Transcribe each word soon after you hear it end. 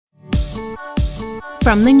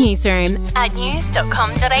From the newsroom at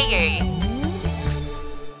news.com.au.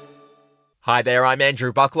 Hi there, I'm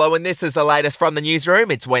Andrew Bucklow and this is the latest from the newsroom.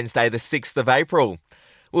 It's Wednesday the 6th of April.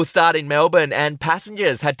 We'll start in Melbourne, and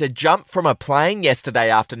passengers had to jump from a plane yesterday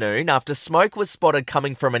afternoon after smoke was spotted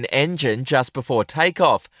coming from an engine just before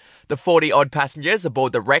takeoff. The 40-odd passengers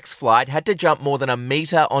aboard the Rex flight had to jump more than a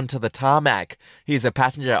metre onto the tarmac. Here's a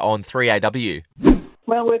passenger on 3AW.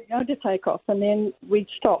 Well, we were going to take off and then we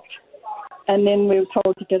stopped and then we were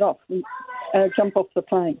told to get off and jump off the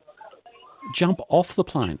plane. Jump off the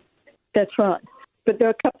plane? That's right. But there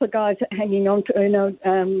were a couple of guys hanging on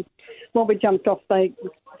to, when we jumped off, they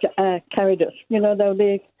carried us. They were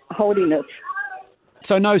there holding us.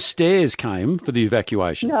 So no stairs came for the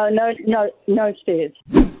evacuation? No stairs.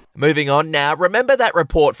 Moving on now, remember that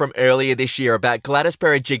report from earlier this year about Gladys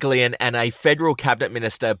Berejiklian and a federal cabinet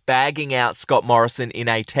minister bagging out Scott Morrison in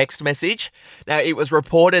a text message? Now, it was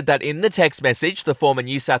reported that in the text message, the former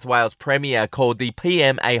New South Wales Premier called the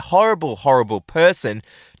PM a horrible, horrible person,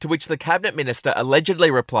 to which the cabinet minister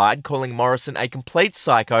allegedly replied, calling Morrison a complete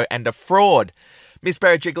psycho and a fraud. Ms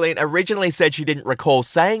Berejiklian originally said she didn't recall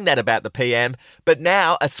saying that about the PM, but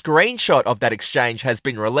now a screenshot of that exchange has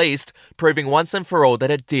been released, proving once and for all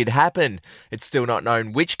that it did happen. It's still not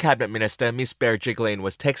known which cabinet minister Ms Berejiklian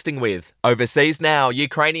was texting with. Overseas now,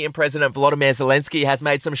 Ukrainian President Volodymyr Zelensky has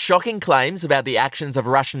made some shocking claims about the actions of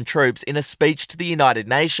Russian troops in a speech to the United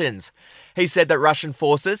Nations. He said that Russian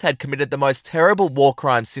forces had committed the most terrible war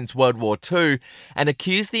crimes since World War II and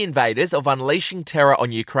accused the invaders of unleashing terror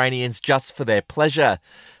on Ukrainians just for their pleasure.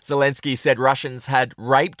 Zelensky said Russians had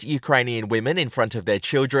raped Ukrainian women in front of their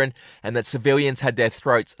children and that civilians had their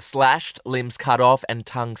throats slashed, limbs cut off and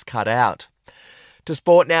tongues cut out. To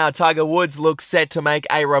sport now, Tiger Woods looks set to make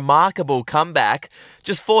a remarkable comeback.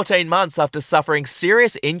 Just 14 months after suffering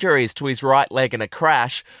serious injuries to his right leg in a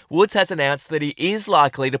crash, Woods has announced that he is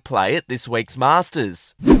likely to play at this week's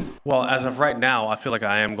Masters. Well, as of right now, I feel like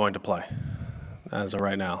I am going to play. As of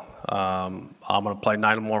right now. I'm going to play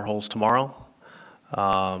 9 more holes tomorrow.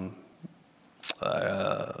 My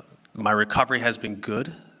recovery has been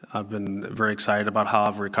good. I've been very excited about how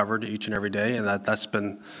I've recovered each and every day, and that's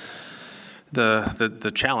been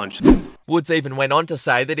the challenge. Woods even went on to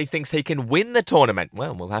say that he thinks he can win the tournament.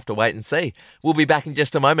 Well, we'll have to wait and see. We'll be back in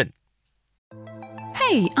just a moment.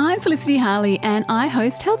 Hey, I'm Felicity Harley and I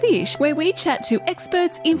host Healthyish, where we chat to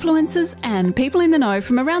experts, influencers and people in the know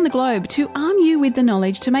from around the globe to arm you with the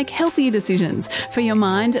knowledge to make healthier decisions for your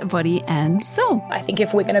mind, body and soul. I think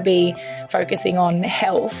if we're going to be focusing on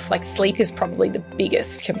health, like sleep is probably the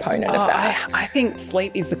biggest component of that. I think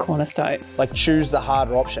sleep is the cornerstone. Like choose the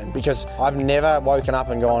harder option, because I've never woken up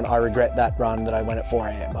and gone, I regret that run that I went at 4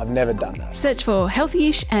 a.m. I've never done that. Search for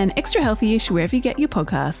Healthyish and Extra Healthyish wherever you get your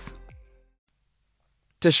podcasts.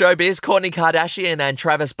 To showbiz, Kourtney Kardashian and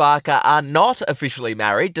Travis Barker are not officially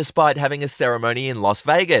married despite having a ceremony in Las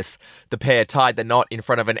Vegas. The pair tied the knot in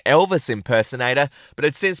front of an Elvis impersonator, but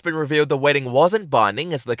it's since been revealed the wedding wasn't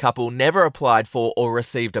binding as the couple never applied for or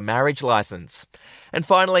received a marriage license. And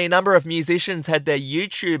finally, a number of musicians had their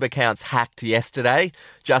YouTube accounts hacked yesterday.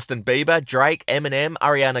 Justin Bieber, Drake, Eminem,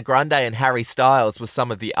 Ariana Grande and Harry Styles were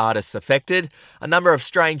some of the artists affected. A number of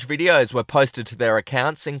strange videos were posted to their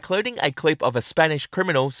accounts, including a clip of a Spanish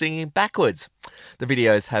criminal singing backwards. The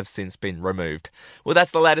videos have since been removed. Well,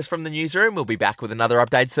 that's the latest from the newsroom. We'll be back with another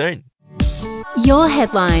update soon. Your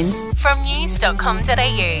headlines from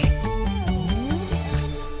news.com.au.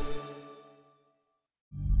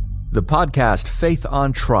 The podcast Faith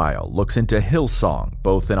on Trial looks into Hillsong,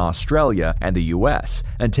 both in Australia and the US,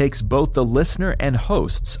 and takes both the listener and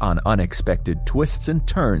hosts on unexpected twists and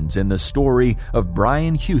turns in the story of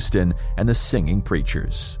Brian Houston and the Singing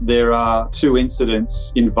Preachers. There are 2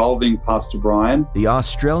 incidents involving Pastor Brian. The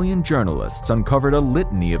Australian journalists uncovered a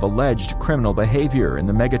litany of alleged criminal behavior in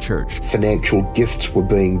the megachurch. Financial gifts were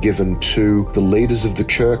being given to the leaders of the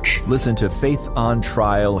church. Listen to Faith on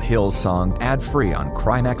Trial Hillsong ad-free on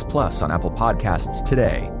Crimex Plus on Apple Podcasts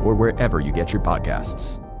today or wherever you get your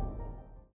podcasts.